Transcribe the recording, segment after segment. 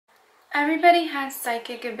Everybody has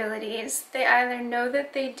psychic abilities. They either know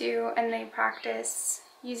that they do and they practice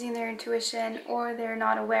using their intuition, or they're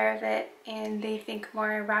not aware of it and they think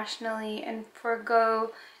more rationally and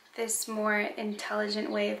forego this more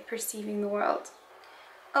intelligent way of perceiving the world.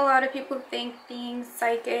 A lot of people think being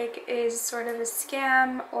psychic is sort of a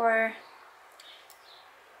scam or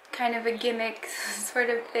kind of a gimmick sort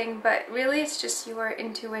of thing, but really it's just your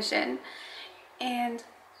intuition. And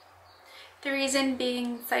the reason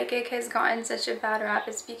being psychic has gotten such a bad rap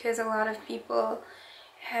is because a lot of people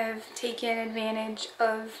have taken advantage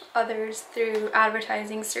of others through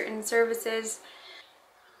advertising certain services.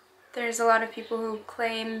 There's a lot of people who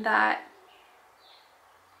claim that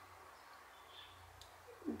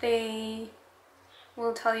they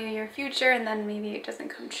will tell you your future and then maybe it doesn't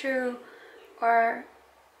come true, or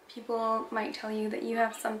people might tell you that you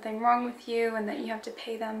have something wrong with you and that you have to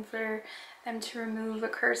pay them for them to remove a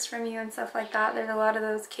curse from you and stuff like that. There's a lot of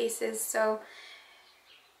those cases, so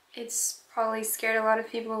it's probably scared a lot of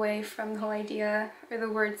people away from the whole idea or the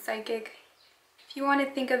word psychic. If you want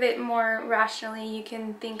to think of it more rationally, you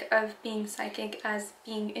can think of being psychic as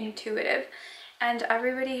being intuitive. And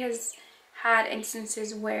everybody has had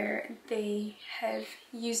instances where they have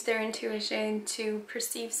used their intuition to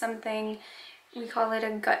perceive something. We call it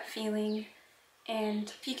a gut feeling. And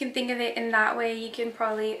if you can think of it in that way, you can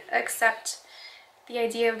probably accept the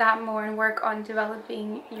idea of that more and work on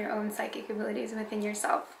developing your own psychic abilities within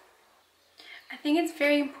yourself. I think it's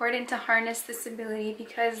very important to harness this ability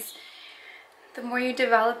because the more you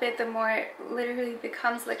develop it, the more it literally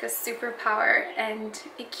becomes like a superpower, and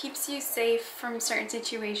it keeps you safe from certain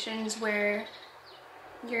situations where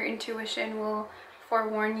your intuition will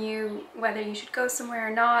forewarn you whether you should go somewhere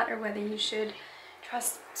or not, or whether you should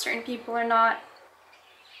trust certain people or not.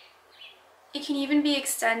 It can even be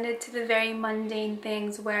extended to the very mundane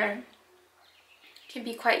things where can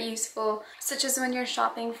be quite useful, such as when you're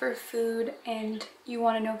shopping for food and you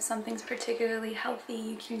want to know if something's particularly healthy.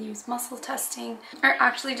 You can use muscle testing or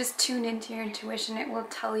actually just tune into your intuition. It will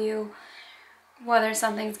tell you whether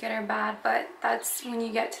something's good or bad, but that's when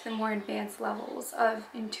you get to the more advanced levels of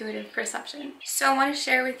intuitive perception. So I want to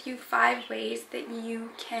share with you 5 ways that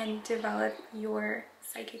you can develop your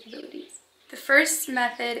psychic abilities. The first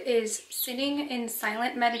method is sitting in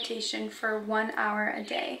silent meditation for 1 hour a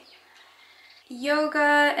day.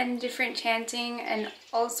 Yoga and different chanting and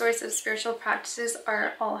all sorts of spiritual practices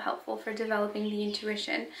are all helpful for developing the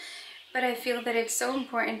intuition, but I feel that it's so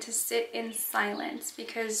important to sit in silence,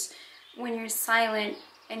 because when you're silent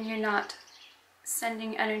and you're not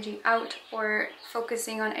sending energy out or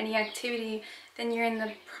focusing on any activity, then you're in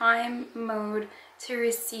the prime mode to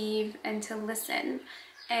receive and to listen.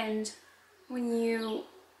 And when you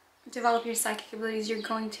develop your psychic abilities, you're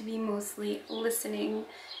going to be mostly listening.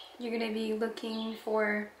 You're going to be looking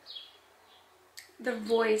for the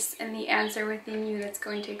voice and the answer within you that's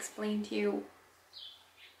going to explain to you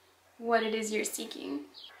what it is you're seeking.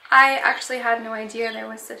 I actually had no idea there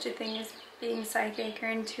was such a thing as being psychic or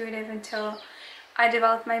intuitive until I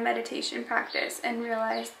developed my meditation practice and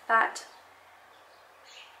realized that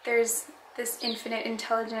there's this infinite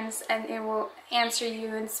intelligence and it will answer you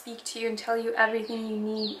and speak to you and tell you everything you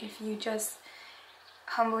need if you just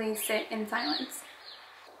humbly sit in silence.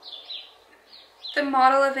 The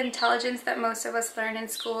model of intelligence that most of us learn in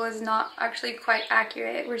school is not actually quite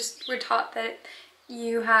accurate. We're taught that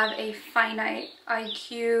you have a finite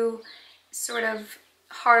IQ sort of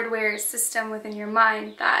hardware system within your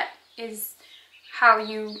mind that is how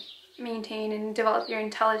you maintain and develop your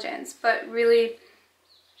intelligence. But really,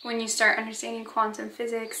 when you start understanding quantum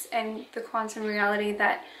physics and the quantum reality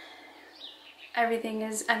that everything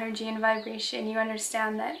is energy and vibration, you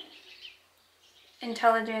understand that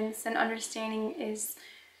intelligence and understanding is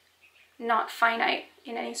not finite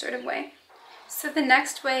in any sort of way. So the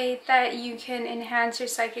next way that you can enhance your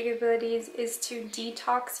psychic abilities is to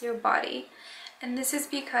detox your body. And this is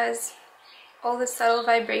because all the subtle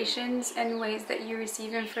vibrations and ways that you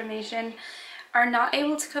receive information are not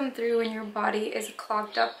able to come through when your body is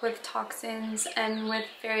clogged up with toxins and with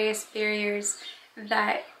various barriers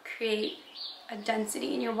that create a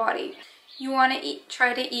density in your body. You want to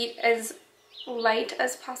try to eat as light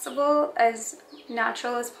as possible, as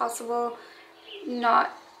natural as possible,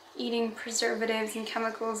 not eating preservatives and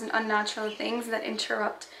chemicals and unnatural things that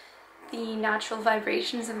interrupt the natural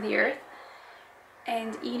vibrations of the earth,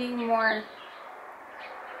 and eating more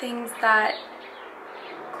things that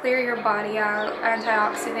clear your body out,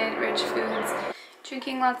 antioxidant rich foods,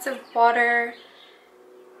 drinking lots of water.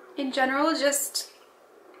 In general, just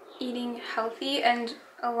eating healthy and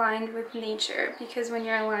aligned with nature, because when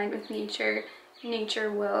you're aligned with nature,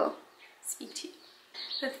 nature will speak to you.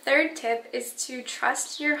 The third tip is to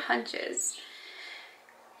trust your hunches.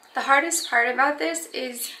 The hardest part about this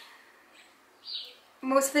is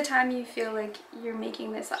most of the time you feel like you're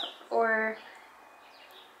making this up, or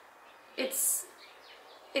it's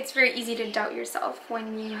very easy to doubt yourself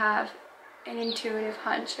when you have an intuitive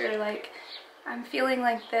hunch, or like, I'm feeling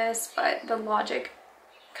like this, but the logic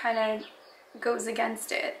kind of goes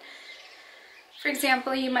against it. For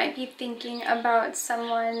example, you might be thinking about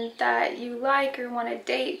someone that you like or want to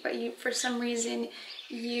date, but for some reason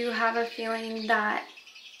you have a feeling that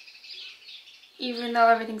even though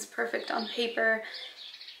everything's perfect on paper,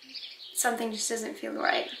 something just doesn't feel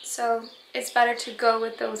right. So it's better to go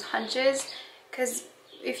with those hunches, because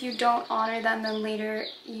if you don't honor them, then later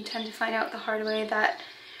you tend to find out the hard way that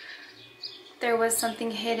there was something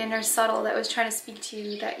hidden or subtle that was trying to speak to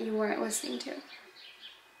you that you weren't listening to.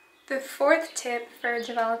 The fourth tip for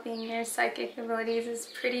developing your psychic abilities is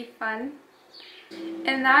pretty fun,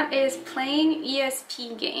 and that is playing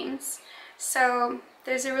ESP games. So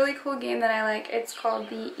there's a really cool game that I like. It's called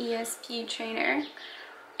the ESP Trainer,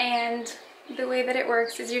 and the way that it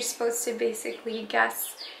works is you're supposed to basically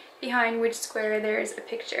guess behind which square there's a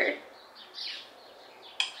picture,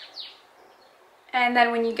 and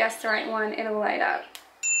then when you guess the right one, it'll light up.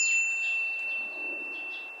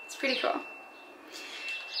 It's pretty cool.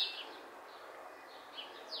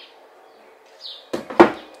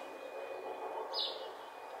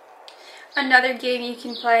 Another game you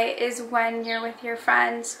can play is when you're with your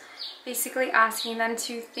friends, basically asking them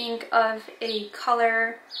to think of a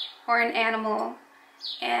color or an animal,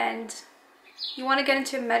 and you want to get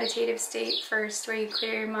into a meditative state first where you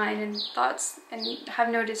clear your mind and thoughts and have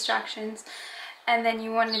no distractions, and then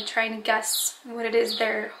you want to try and guess what it is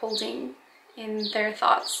they're holding in their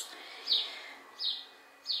thoughts.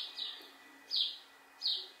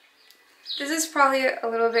 This is probably a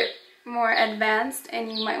little bit more advanced,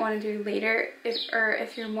 and you might want to do later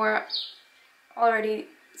if you're more already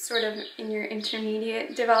sort of in your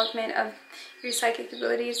intermediate development of your psychic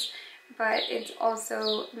abilities, but it's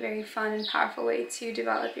also a very fun and powerful way to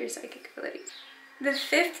develop your psychic abilities. The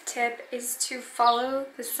fifth tip is to follow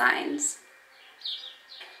the signs.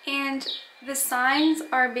 And the signs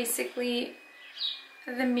are basically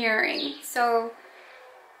the mirroring. So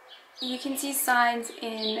you can see signs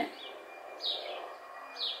in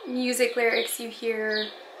music lyrics you hear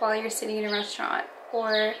while you're sitting in a restaurant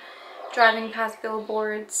or driving past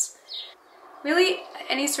billboards. Really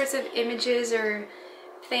any sorts of images or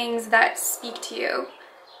things that speak to you.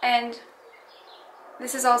 And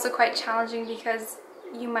this is also quite challenging because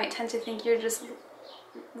you might tend to think you're just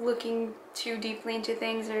looking too deeply into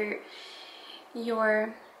things, or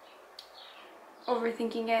you're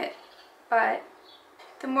overthinking it. But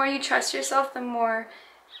the more you trust yourself, the more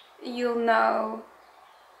you'll know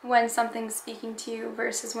when something's speaking to you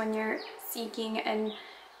versus when you're seeking and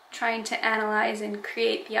trying to analyze and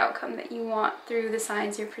create the outcome that you want through the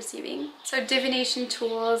signs you're perceiving. So divination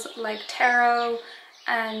tools like tarot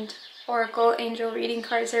and oracle angel reading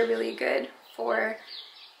cards are really good for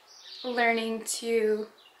learning to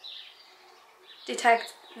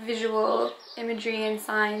detect visual imagery and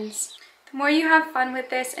signs. The more you have fun with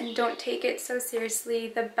this and don't take it so seriously,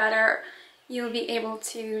 the better you'll be able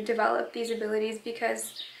to develop these abilities,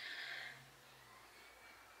 because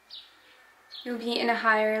you'll be in a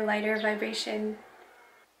higher, lighter vibration.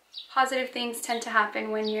 Positive things tend to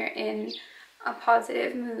happen when you're in a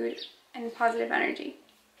positive mood and positive energy.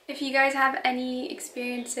 If you guys have any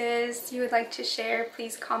experiences you would like to share,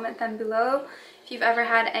 please comment them below. If you've ever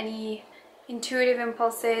had any intuitive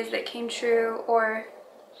impulses that came true, or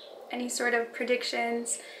any sort of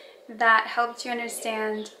predictions that helped you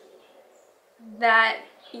understand that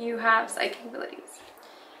you have psychic abilities.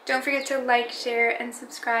 Don't forget to like, share, and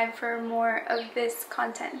subscribe for more of this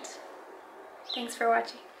content. Thanks for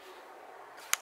watching.